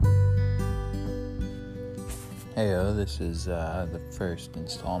Heyo, this is the first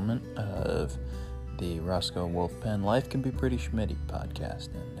installment of the Roscoe Wolfpen Life Can Be Pretty Schmidty podcast,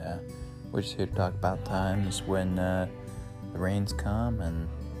 and we're just here to talk about times when the rains come and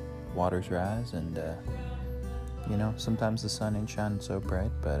waters rise, and sometimes the sun ain't shining so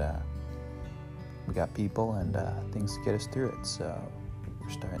bright, but we got people and things to get us through it, so we're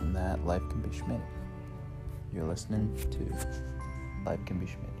starting that Life Can Be Schmidty. You're listening to Life Can Be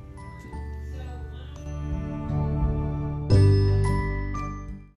Schmidty.